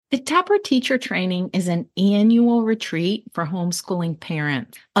The Taproot Teacher Training is an annual retreat for homeschooling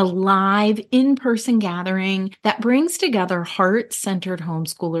parents, a live in-person gathering that brings together heart-centered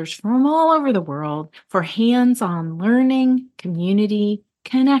homeschoolers from all over the world for hands-on learning, community,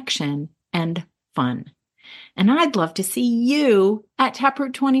 connection, and fun. And I'd love to see you at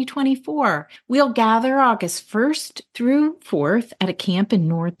Taproot 2024. We'll gather August 1st through 4th at a camp in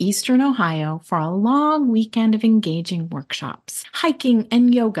northeastern Ohio for a long weekend of engaging workshops, hiking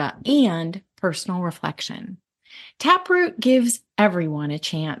and yoga, and personal reflection. Taproot gives everyone a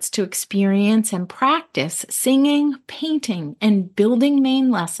chance to experience and practice singing, painting, and building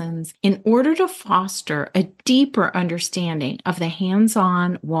main lessons in order to foster a deeper understanding of the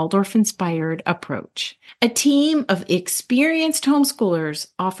hands-on Waldorf-inspired approach. A team of experienced homeschoolers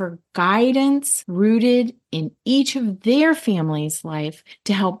offer guidance rooted in each of their family's life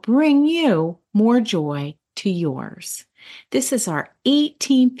to help bring you more joy to yours. This is our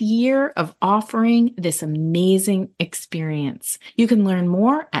 18th year of offering this amazing experience. You can learn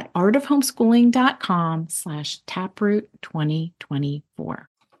more at artofhomeschooling.com/taproot2024.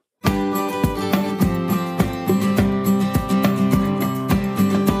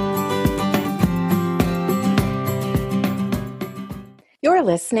 You're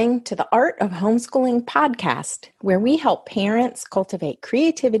listening to the Art of Homeschooling podcast, where we help parents cultivate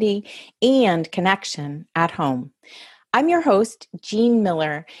creativity and connection at home. I'm your host, Jean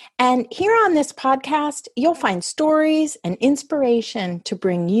Miller, and here on this podcast, you'll find stories and inspiration to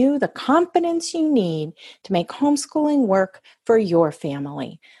bring you the confidence you need to make homeschooling work for your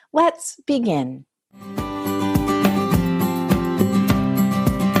family. Let's begin.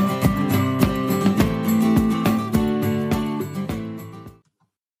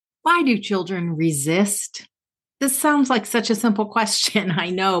 Why do children resist? This sounds like such a simple question, I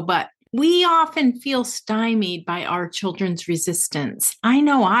know, but we often feel stymied by our children's resistance. I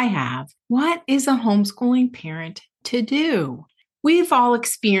know I have. What is a homeschooling parent to do? We've all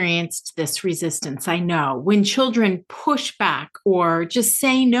experienced this resistance, I know, when children push back or just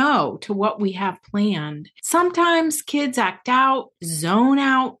say no to what we have planned. Sometimes kids act out, zone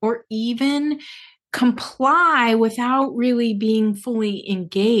out, or even comply without really being fully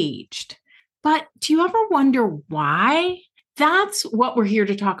engaged. But do you ever wonder why? That's what we're here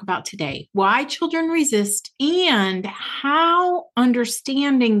to talk about today. Why children resist and how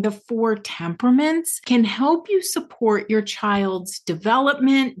understanding the 4 temperaments can help you support your child's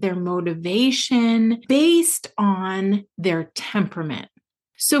development, their motivation based on their temperament.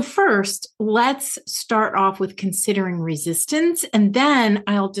 So first, let's start off with considering resistance, and then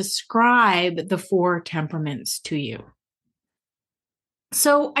I'll describe the 4 temperaments to you.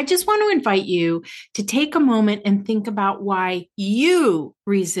 So I just want to invite you to take a moment and think about why you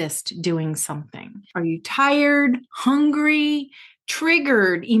resist doing something. Are you tired, hungry,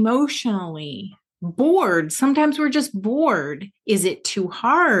 triggered emotionally, bored? Sometimes we're just bored. Is it too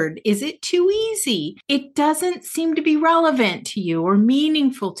hard? Is it too easy? It doesn't seem to be relevant to you or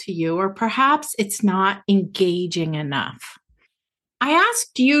meaningful to you, or perhaps it's not engaging enough. I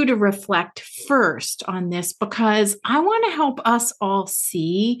asked you to reflect first on this because I want to help us all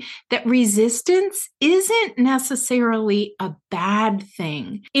see that resistance isn't necessarily a bad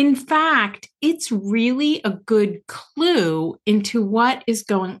thing. In fact, it's really a good clue into what is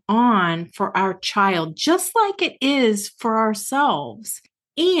going on for our child, just like it is for ourselves.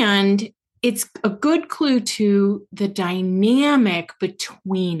 And it's a good clue to the dynamic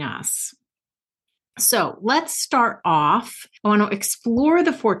between us. So let's start off. I want to explore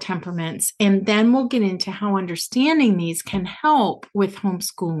the 4 temperaments, and then we'll get into how understanding these can help with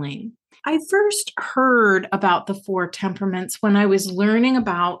homeschooling. I first heard about the 4 temperaments when I was learning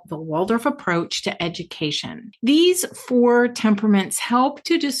about the Waldorf approach to education. These 4 temperaments help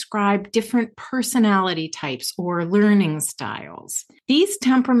to describe different personality types or learning styles. These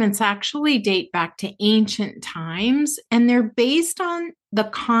temperaments actually date back to ancient times, and they're based on the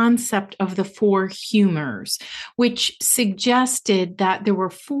concept of the 4 humors, which suggested that there were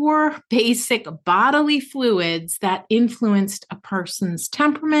 4 basic bodily fluids that influenced a person's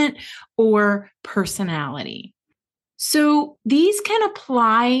temperament or personality. So these can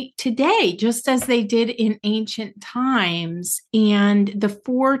apply today, just as they did in ancient times. And the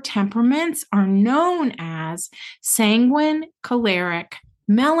 4 temperaments are known as sanguine, choleric,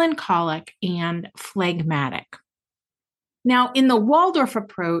 melancholic, and phlegmatic. Now, in the Waldorf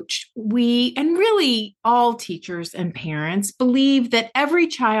approach, we, and really all teachers and parents, believe that every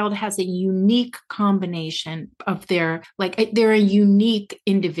child has a unique combination of they're a unique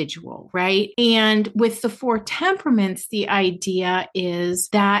individual, right? And with the 4 temperaments, the idea is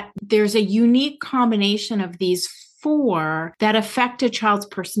that there's a unique combination of these 4 that affect a child's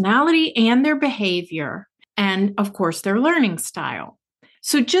personality and their behavior, and of course, their learning style.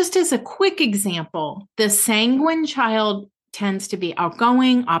 So just as a quick example, the sanguine child tends to be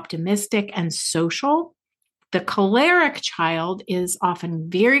outgoing, optimistic, and social. The choleric child is often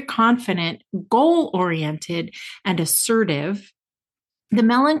very confident, goal-oriented, and assertive. The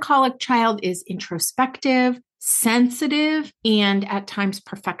melancholic child is introspective, sensitive, and at times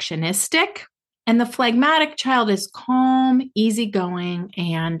perfectionistic. And the phlegmatic child is calm, easygoing,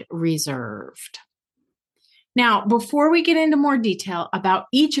 and reserved. Now, before we get into more detail about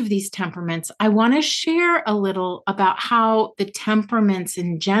each of these temperaments, I want to share a little about how the temperaments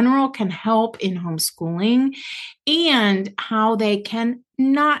in general can help in homeschooling and how they can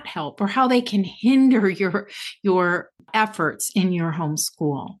not help or how they can hinder your efforts in your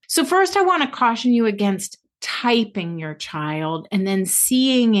homeschool. So first, I want to caution you against typing your child and then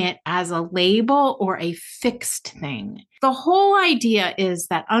seeing it as a label or a fixed thing. The whole idea is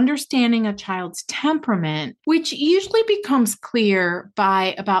that understanding a child's temperament, which usually becomes clear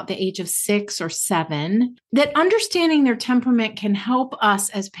by about the age of 6 or 7, that understanding their temperament can help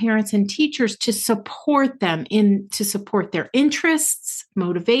us as parents and teachers to support them to support their interests,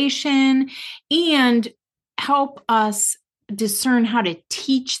 motivation, and help us discern how to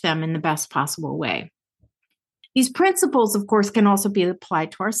teach them in the best possible way. These principles, of course, can also be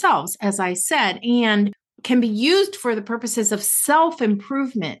applied to ourselves, as I said, and can be used for the purposes of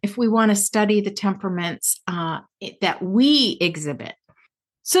self-improvement if we want to study the temperaments that we exhibit.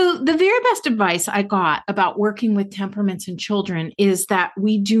 So the very best advice I got about working with temperaments in children is that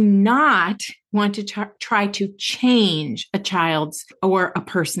we do not want to try to change a child's or a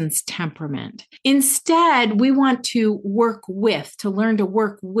person's temperament. Instead, we want to learn to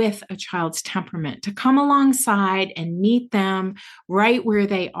work with a child's temperament, to come alongside and meet them right where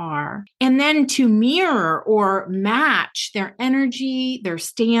they are, and then to mirror or match their energy, their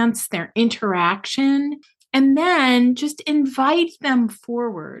stance, their interaction, and then just invite them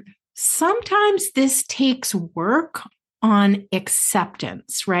forward. Sometimes this takes work on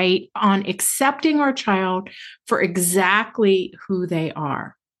acceptance, right? On accepting our child for exactly who they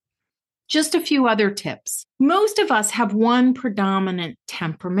are. Just a few other tips. Most of us have one predominant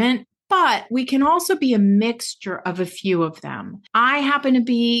temperament, but we can also be a mixture of a few of them. I happen to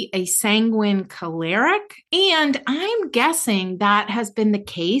be a sanguine choleric, and I'm guessing that has been the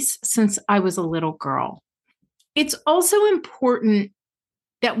case since I was a little girl. It's also important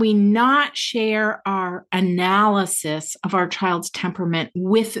that we not share our analysis of our child's temperament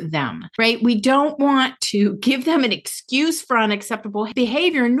with them, right? We don't want to give them an excuse for unacceptable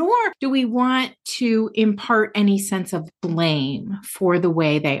behavior, nor do we want to impart any sense of blame for the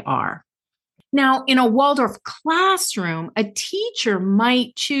way they are. Now, in a Waldorf classroom, a teacher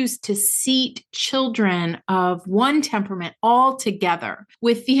might choose to seat children of one temperament all together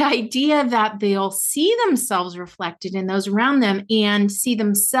with the idea that they'll see themselves reflected in those around them and see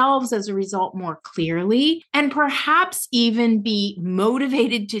themselves as a result more clearly, and perhaps even be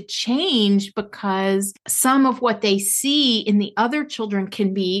motivated to change because some of what they see in the other children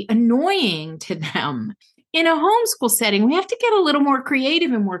can be annoying to them. In a homeschool setting, we have to get a little more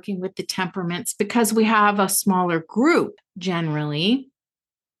creative in working with the temperaments because we have a smaller group generally.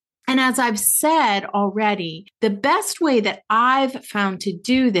 And as I've said already, the best way that I've found to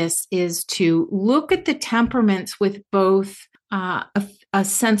do this is to look at the temperaments with both a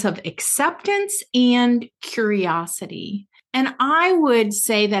sense of acceptance and curiosity. And I would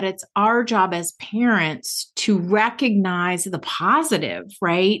say that it's our job as parents to recognize the positive,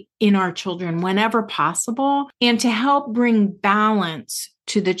 right, in our children whenever possible, and to help bring balance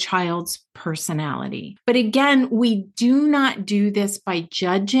to the child's personality. But again, we do not do this by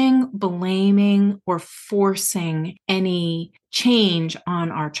judging, blaming, or forcing any change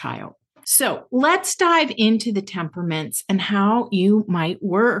on our child. So let's dive into the temperaments and how you might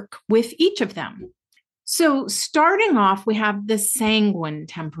work with each of them. So starting off, we have the sanguine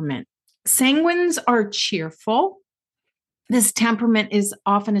temperament. Sanguines are cheerful. This temperament is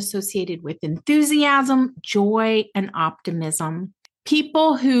often associated with enthusiasm, joy, and optimism.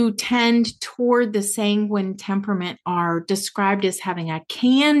 People who tend toward the sanguine temperament are described as having a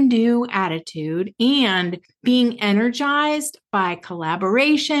can-do attitude and being energized by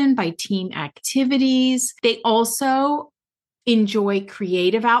collaboration, by team activities. They also enjoy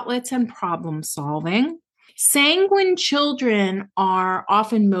creative outlets and problem solving. Sanguine children are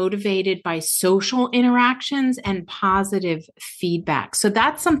often motivated by social interactions and positive feedback. So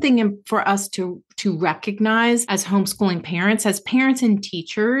that's something for us to recognize as homeschooling parents. As parents and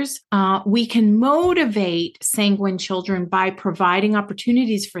teachers, we can motivate sanguine children by providing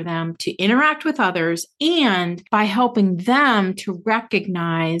opportunities for them to interact with others and by helping them to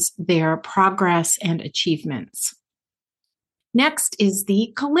recognize their progress and achievements. Next is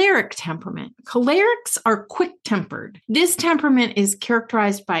the choleric temperament. Cholerics are quick-tempered. This temperament is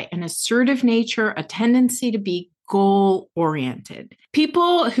characterized by an assertive nature, a tendency to be goal-oriented.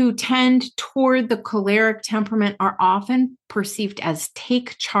 People who tend toward the choleric temperament are often perceived as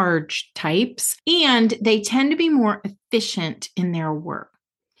take-charge types, and they tend to be more efficient in their work.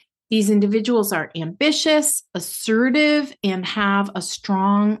 These individuals are ambitious, assertive, and have a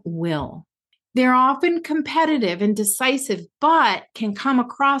strong will. They're often competitive and decisive, but can come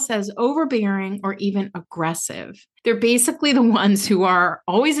across as overbearing or even aggressive. They're basically the ones who are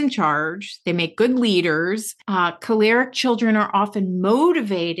always in charge. They make good leaders. Choleric children are often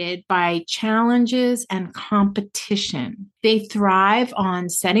motivated by challenges and competition. They thrive on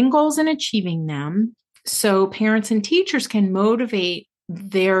setting goals and achieving them. So parents and teachers can motivate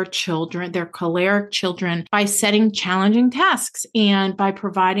their children, their choleric children, by setting challenging tasks and by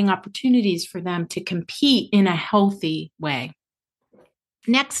providing opportunities for them to compete in a healthy way.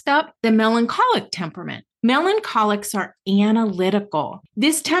 Next up, the melancholic temperament. Melancholics are analytical.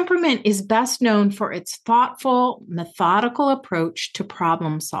 This temperament is best known for its thoughtful, methodical approach to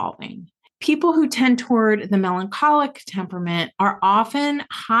problem solving. People who tend toward the melancholic temperament are often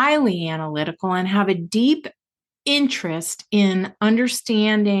highly analytical and have a deep interest in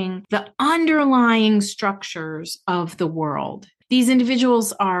understanding the underlying structures of the world. These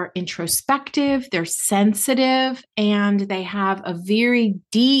individuals are introspective, they're sensitive, and they have a very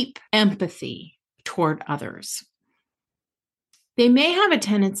deep empathy toward others. They may have a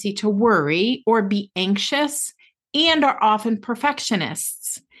tendency to worry or be anxious and are often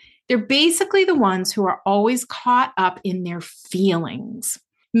perfectionists. They're basically the ones who are always caught up in their feelings.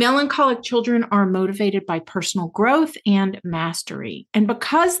 Melancholic children are motivated by personal growth and mastery. And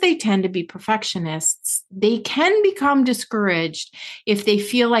because they tend to be perfectionists, they can become discouraged if they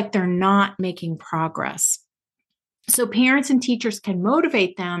feel like they're not making progress. So parents and teachers can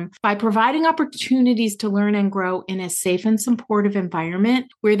motivate them by providing opportunities to learn and grow in a safe and supportive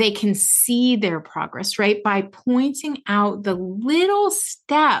environment where they can see their progress, right? By pointing out the little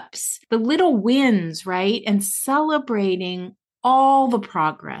steps, the little wins, right? And celebrating all the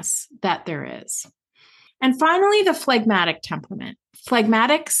progress that there is. And finally, the phlegmatic temperament.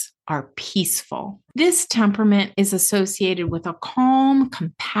 Phlegmatics are peaceful. This temperament is associated with a calm,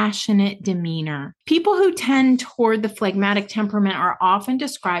 compassionate demeanor. People who tend toward the phlegmatic temperament are often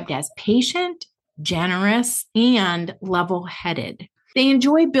described as patient, generous, and level-headed. They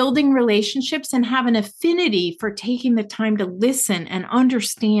enjoy building relationships and have an affinity for taking the time to listen and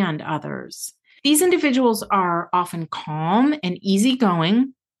understand others. These individuals are often calm and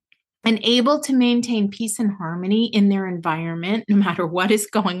easygoing and able to maintain peace and harmony in their environment, no matter what is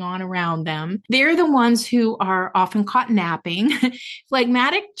going on around them. They're the ones who are often caught napping.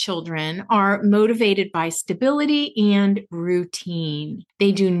 Phlegmatic children are motivated by stability and routine.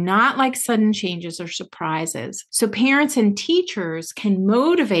 They do not like sudden changes or surprises. So parents and teachers can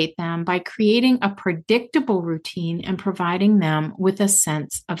motivate them by creating a predictable routine and providing them with a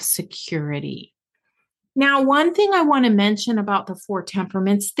sense of security. Now, one thing I want to mention about the four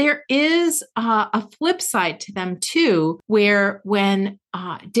temperaments, there is a flip side to them too, where when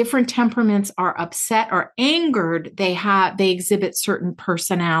different temperaments are upset or angered, they exhibit certain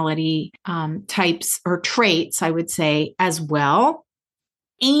personality types or traits, I would say, as well.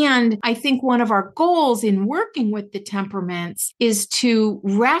 And I think one of our goals in working with the temperaments is to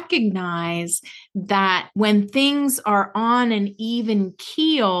recognize that when things are on an even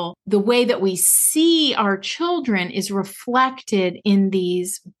keel, the way that we see our children is reflected in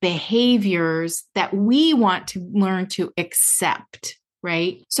these behaviors that we want to learn to accept.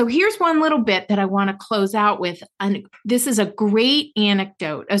 Right? So here's one little bit that I want to close out with. And this is a great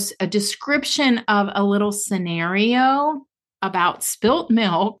anecdote, a description of a little scenario about spilt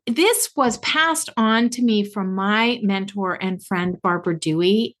milk. This was passed on to me from my mentor and friend, Barbara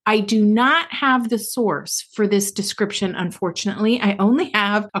Dewey. I do not have the source for this description, unfortunately. I only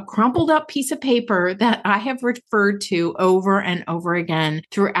have a crumpled up piece of paper that I have referred to over and over again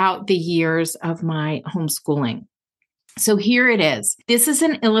throughout the years of my homeschooling. So here it is. This is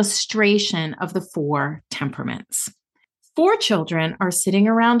an illustration of the four temperaments. 4 children are sitting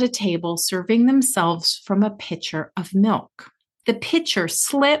around a table serving themselves from a pitcher of milk. The pitcher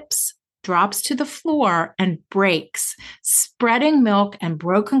slips, drops to the floor and breaks, spreading milk and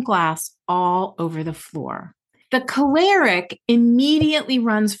broken glass all over the floor. The choleric immediately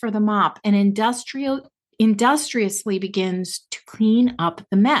runs for the mop and industriously begins to clean up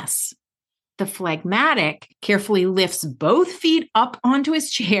the mess. The phlegmatic carefully lifts both feet up onto his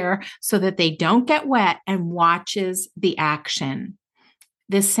chair so that they don't get wet and watches the action.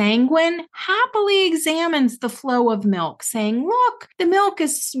 The sanguine happily examines the flow of milk, saying, "Look, the milk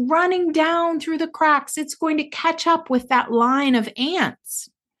is running down through the cracks. It's going to catch up with that line of ants."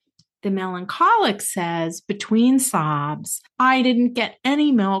 The melancholic says, between sobs, "I didn't get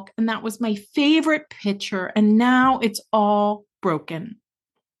any milk, and that was my favorite pitcher, and now it's all broken."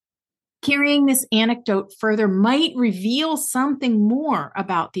 Carrying this anecdote further might reveal something more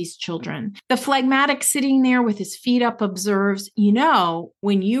about these children. The phlegmatic sitting there with his feet up observes,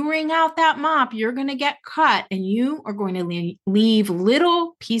 when you wring out that mop, you're going to get cut and you are going to leave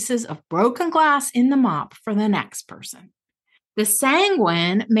little pieces of broken glass in the mop for the next person. The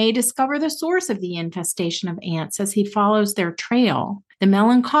sanguine may discover the source of the infestation of ants as he follows their trail. The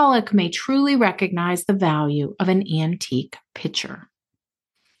melancholic may truly recognize the value of an antique pitcher.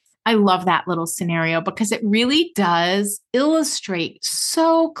 I love that little scenario because it really does illustrate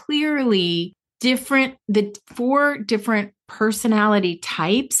so clearly the 4 different personality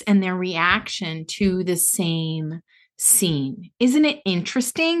types and their reaction to the same scene. Isn't it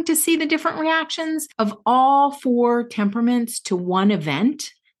interesting to see the different reactions of all 4 temperaments to one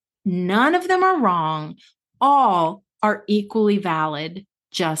event? None of them are wrong. All are equally valid,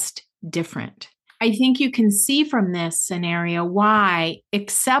 just different. I think you can see from this scenario why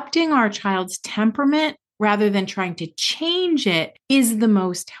accepting our child's temperament rather than trying to change it is the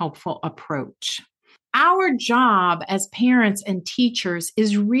most helpful approach. Our job as parents and teachers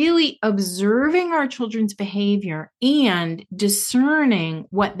is really observing our children's behavior and discerning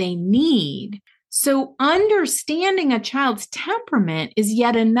what they need. So understanding a child's temperament is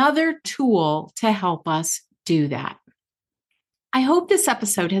yet another tool to help us do that. I hope this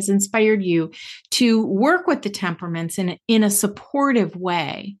episode has inspired you to work with the temperaments in a supportive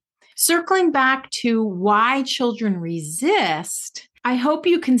way. Circling back to why children resist, I hope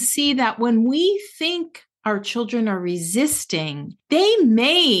you can see that when we think our children are resisting, they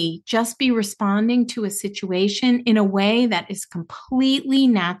may just be responding to a situation in a way that is completely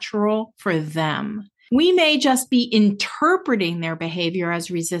natural for them. We may just be interpreting their behavior as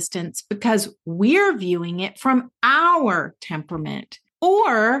resistance because we're viewing it from our temperament,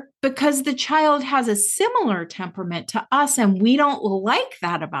 or because the child has a similar temperament to us and we don't like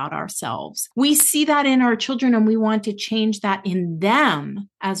that about ourselves. We see that in our children and we want to change that in them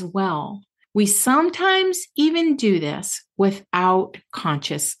as well. We sometimes even do this without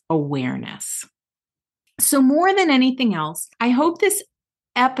conscious awareness. So more than anything else, I hope this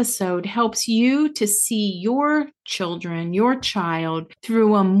episode helps you to see your children, your child,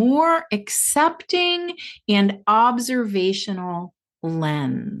 through a more accepting and observational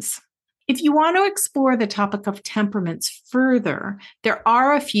lens. If you want to explore the topic of temperaments further, there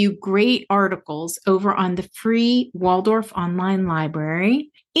are a few great articles over on the free Waldorf online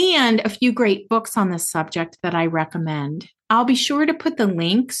library and a few great books on this subject that I recommend. I'll be sure to put the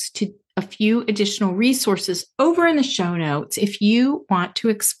links to a few additional resources over in the show notes if you want to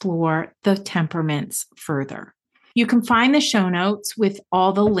explore the temperaments further. You can find the show notes with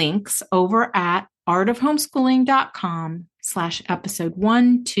all the links over at artofhomeschooling.com/episode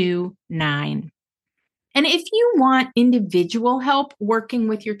 129. And if you want individual help working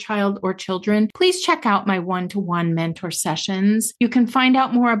with your child or children, please check out my one-to-one mentor sessions. You can find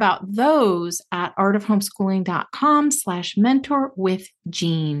out more about those at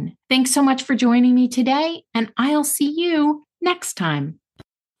artofhomeschooling.com/mentorwithjean. Thanks so much for joining me today, and I'll see you next time.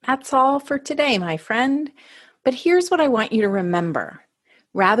 That's all for today, my friend. But here's what I want you to remember.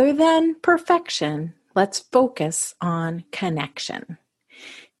 Rather than perfection, let's focus on connection.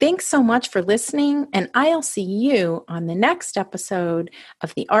 Thanks so much for listening, and I'll see you on the next episode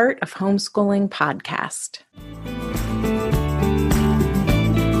of the Art of Homeschooling podcast.